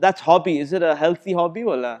hours that hobby? Is it a healthy hobby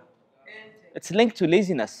or? It's linked to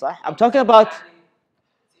laziness. صح? I'm talking about.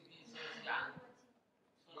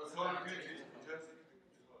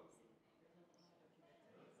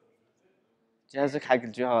 جهازك حق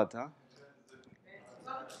الجهاد ها؟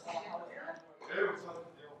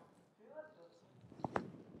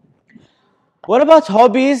 What about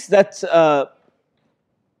hobbies that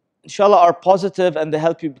inshallah are positive and they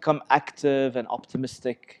help you become active and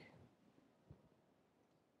optimistic?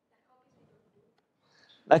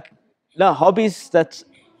 Like no hobbies that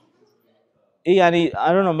يعني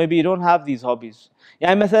I don't know, maybe you don't have these hobbies.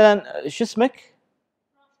 يعني مثلا شو اسمك؟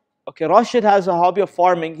 Okay, Rashid has a hobby of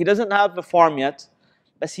farming. He doesn't have a farm yet,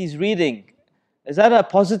 but he's reading. Is that a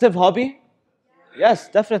positive hobby? Yes,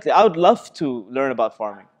 definitely. I would love to learn about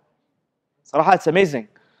farming. صراحة it's amazing.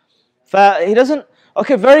 He doesn't.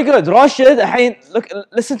 Okay, very good. Rashid, look,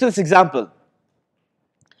 listen to this example.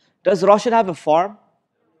 Does Rashid have a farm?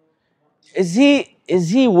 Is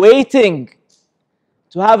he waiting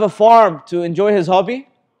to have a farm to enjoy his hobby?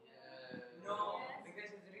 No,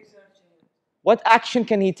 because he's researching. What action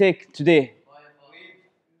can he take today?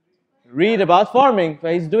 Read about farming.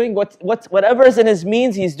 He's doing whatever is in his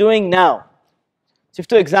means. He's doing now.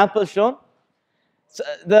 شفتوا example شلون؟ So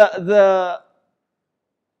the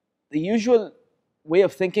usual way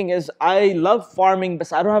of thinking is I love farming,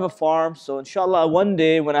 but I don't have a farm. So inshallah, one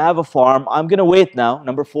day when I have a farm, I'm gonna wait now.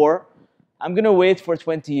 Number 4, I'm gonna wait for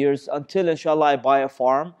 20 years until inshallah I buy a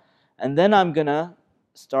farm, and then I'm gonna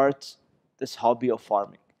start this hobby of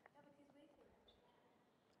farming.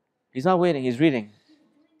 He's not waiting. He's reading.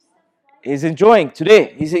 He's enjoying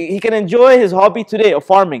today. He can enjoy his hobby today of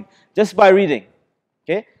farming just by reading.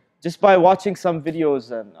 Okay, just by watching some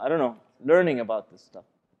videos and I don't know, learning about this stuff.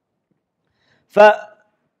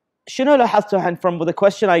 فشنو لاحظتوا الحين from the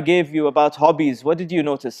question I gave you about hobbies? What did you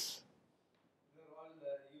notice? They're all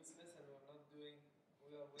useless and we're not doing.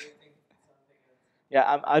 We are waiting for something else.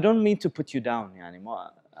 Yeah, I don't mean to put you down يعني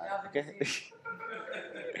Yeah, okay. because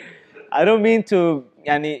I don't mean to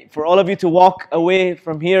يعني for all of you to walk away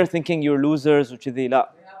from here thinking you're losers وكذي لا.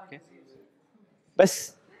 Okay.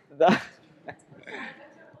 بس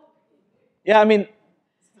yeah, I mean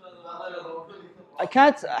I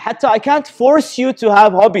can't force you to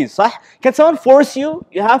have hobbies صح? Can someone force you?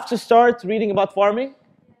 You have to start reading about farming?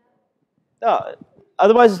 No,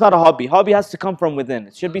 otherwise it's not a hobby. Hobby has to come from within.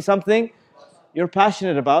 It should be something you're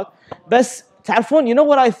passionate about. بس تعرفون, you know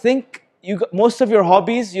what I think most of your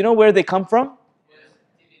hobbies, you know where they come from?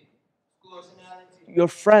 Your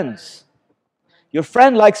friends. Your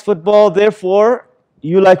friend likes football, therefore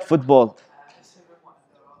you like football.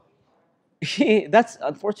 That's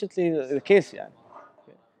unfortunately the case, yeah.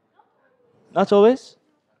 Not always.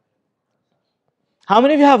 How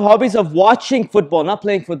many of you have hobbies of watching football, not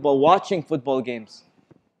playing football, watching football games?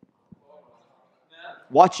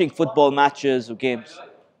 Watching football matches or games.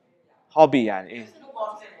 Hobby, يعني.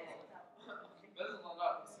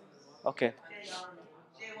 Okay.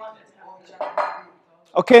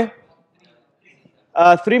 Okay.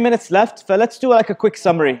 3 minutes left. So let's do like a quick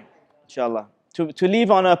summary, inshallah, to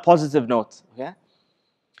leave on a positive note. Okay.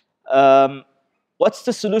 What's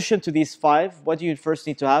the solution to these 5? What do you first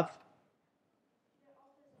need to have?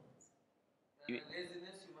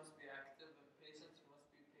 laziness, you must be active, and patience, you must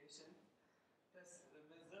be patient.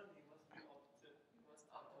 Pessimism, you must be optimism.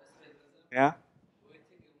 Yeah.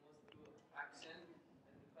 Waiting, you must do action.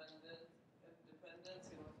 Independence,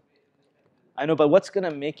 you must be independent. I know, but what's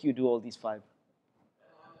gonna make you do all these 5?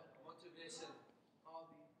 Motivation,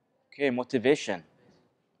 hobby. Okay, motivation.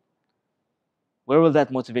 Where will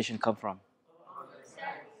that motivation come from?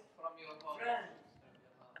 From your hobby.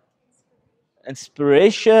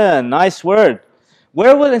 Inspiration, nice word.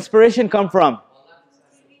 Where will inspiration come from?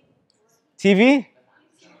 TV?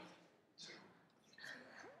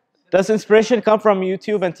 Does inspiration come from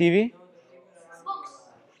YouTube and TV?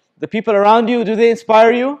 The people around you, do they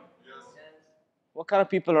inspire you? What kind of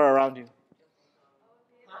people are around you?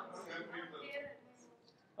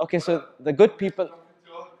 Okay, so the good people.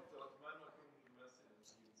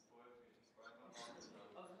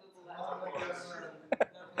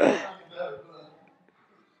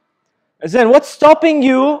 Then what's stopping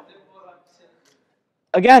you?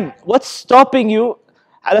 Again, what's stopping you?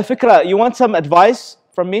 على فكرة, you want some advice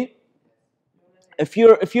from me? If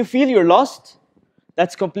you feel you're lost,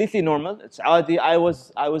 that's completely normal. It's عادي. I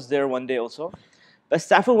was there one day also. بس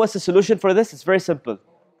تعرفون what's the solution for this? It's very simple.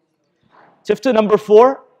 Shift to number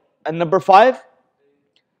 4 and number 5.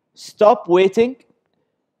 Stop waiting.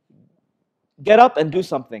 Get up and do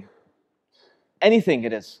something. Anything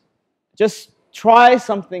it is. Just try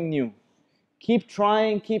something new. Keep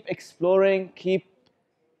trying, keep exploring, keep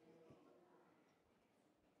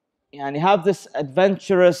have this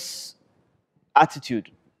adventurous attitude.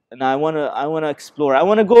 And I wanna explore. I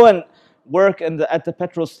wanna go and work at the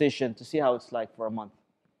petrol station to see how it's like for a month.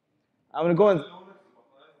 I wanna go and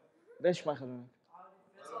ليش ما يخلونك؟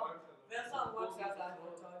 Faisal works as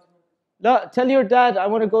advertisement. No, tell your dad I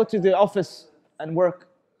want to go to the office and work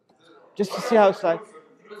just to see how it's like.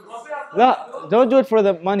 لا, don't do it for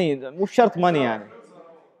the money. مو شرط money يعني.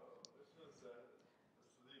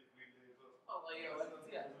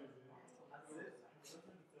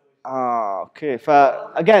 Okay.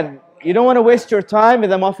 Again, you don't want to waste your time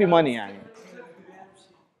إذا ما في money يعني.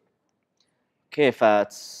 Okay.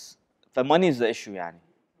 money is the issue يعني.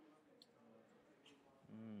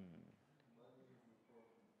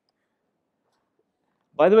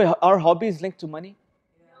 By the way, are hobbies linked to money?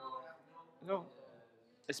 No.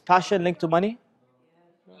 Is passion linked to money?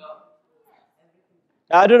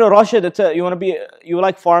 I don't know, Rashid. You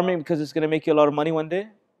like farming because it's going to make you a lot of money one day?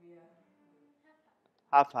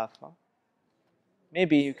 Half, huh?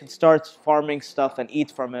 Maybe you can start farming stuff and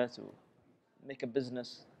eat from it to make a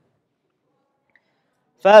business.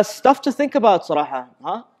 Stuff to think about, صراحة,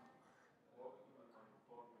 huh?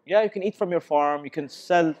 Yeah, you can eat from your farm. You can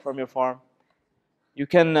sell from your farm. You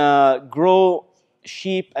can grow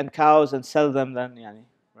sheep and cows and sell them then, يعني,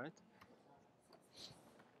 right?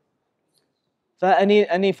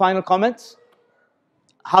 Any final comments?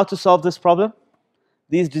 How to solve this problem?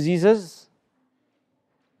 These diseases?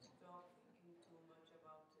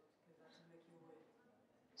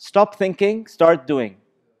 Stop thinking, start doing.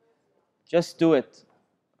 Just do it.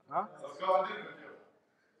 Huh?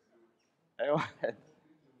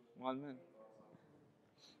 One minute.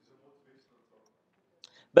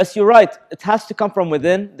 But you're right, it has to come from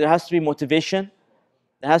within. There has to be motivation.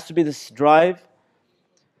 There has to be this drive.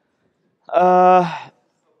 Allah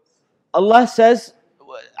says,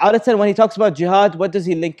 عادة when He talks about jihad, what does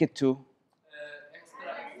He link it to?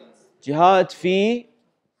 Jihad fi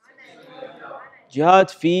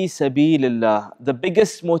sabilillah. The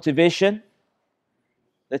biggest motivation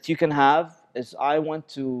that you can have is I want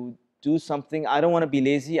to do something. I don't want to be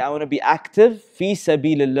lazy. I want to be active fi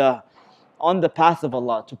sabilillah, on the path of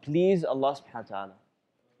Allah, to please Allah subhanahu wa ta'ala.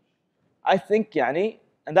 I think,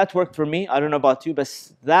 and that worked for me. I don't know about you, but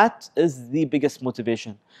that is the biggest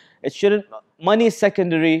motivation. It shouldn't, money is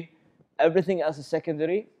secondary, everything else is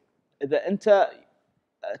secondary. A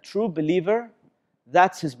true believer,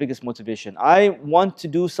 that's his biggest motivation. I want to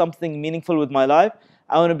do something meaningful with my life.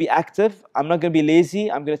 I want to be active. I'm not going to be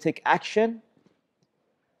lazy. I'm going to take action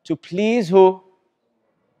to please who?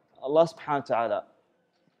 Allah subhanahu wa ta'ala.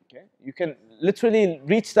 Okay? You can literally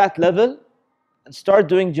reach that level and start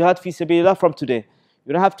doing jihad fi sabilillah from today.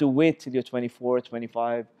 You don't have to wait till you're 24,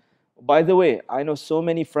 25. By the way, I know so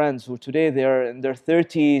many friends who today they're in their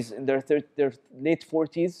 30s, in their late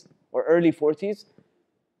 40s or early 40s.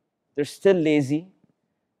 They're still lazy,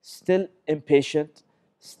 still impatient,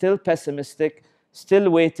 still pessimistic, still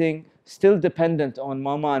waiting, still dependent on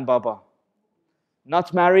mama and baba.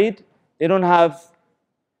 Not married, they don't have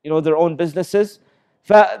their own businesses.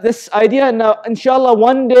 This idea now, inshallah,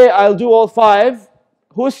 one day I'll do all 5.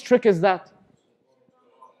 Whose trick is that?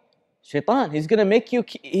 Shaitan. He's going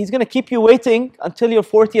to keep you waiting until you're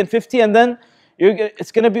 40 and 50, and then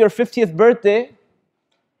it's going to be your 50th birthday.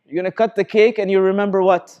 You're going to cut the cake and you remember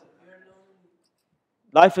what?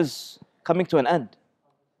 Life is coming to an end.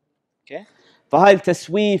 Okay? فهاي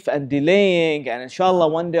التسويف and delaying and inshallah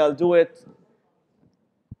one day I'll do it.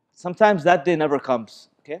 Sometimes that day never comes.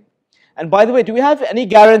 Okay? And by the way, do we have any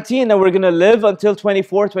guarantee that we're going to live until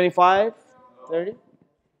 24, 25, 30?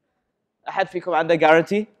 أحد فيكم عنده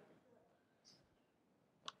guarantee?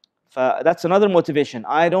 That's another motivation.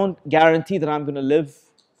 I don't guarantee that I'm going to live.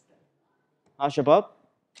 ها شباب؟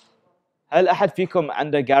 هل أحد فيكم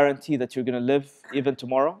عنده guarantee that you're going to live even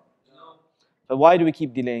tomorrow? No. But why do we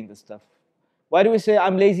keep delaying this stuff? Why do we say,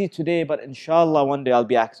 I'm lazy today, but inshallah one day I'll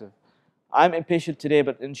be active. I'm impatient today,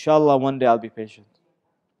 but inshallah one day I'll be patient.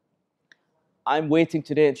 I'm waiting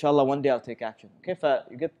today, inshallah one day I'll take action. Okay,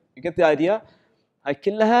 you get the idea? هاي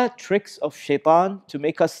كلها tricks of shaitan to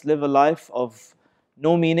make us live a life of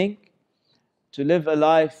no meaning, to live a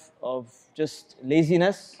life of just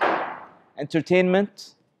laziness,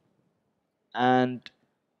 entertainment and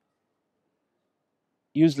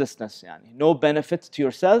uselessness. يعني. No benefit to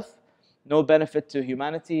yourself, no benefit to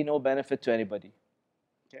humanity, no benefit to anybody.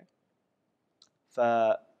 Okay.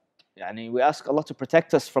 يعني we ask Allah to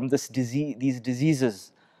protect us from these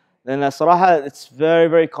diseases. Then صراحة it's very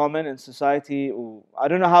very common in society. I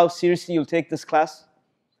don't know how seriously you'll take this class.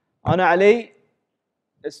 أنا علي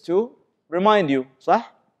is to remind you, صح?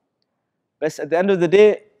 But at the end of the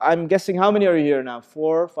day, I'm guessing how many are you here now?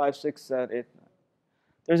 4, 5, 6, 7, 8, 9.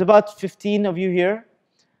 There's about 15 of you here.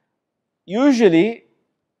 Usually,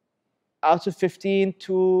 out of 15,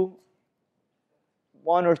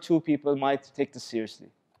 1 or 2 people might take this seriously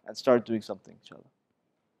and start doing something, inshallah.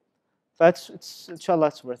 But inshallah,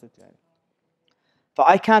 it's worth it. Yani. But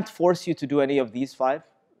I can't force you to do any of these 5.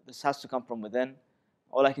 This has to come from within.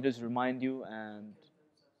 All I can do is remind you, and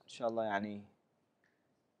inshallah, yani,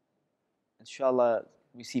 inshallah,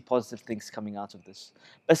 we see positive things coming out of this.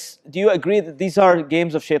 But do you agree that these are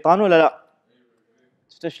games of shaitan or لا?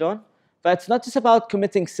 But it's not just about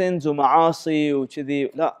committing sins or ma'asi or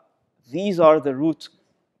chidi. لا. These are the root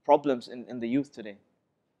problems in the youth today.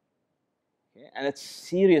 Okay? And it's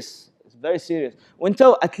serious. It's very serious.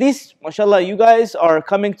 Until at least, mashallah, you guys are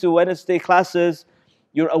coming to Wednesday classes.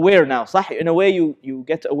 You're aware now. صح? In a way, you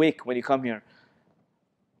get awake when you come here.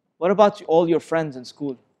 What about all your friends in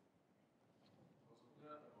school?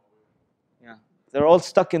 Yeah, they're all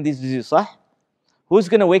stuck in these diseases. صح? Who's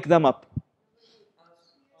going to wake them up?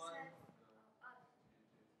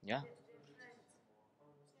 Yeah.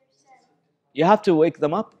 You have to wake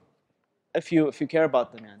them up if you care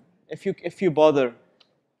about them, man. If you bother.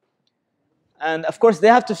 And of course, they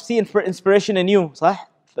have to see inspiration in you. صح?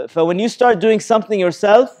 So when you start doing something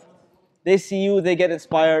yourself, they see you, they get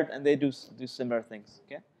inspired, and they do similar things.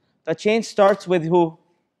 Okay? The change starts with who?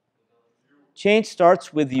 Change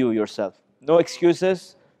starts with you yourself. No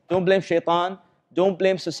excuses. Don't blame shaitan. Don't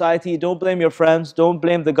blame society. Don't blame your friends. Don't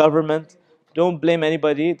blame the government. Don't blame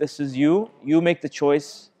anybody. This is you. You make the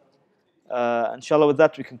choice. Inshallah, with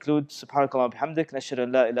that we conclude. Subhanakallah wa bihamdik. Nashhadu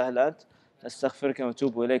an la ilaha illa ant. Nastaghfiruka wa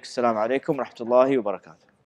natubu ilayk. Assalamu alaikum wa rahmatullahi wa barakatuh.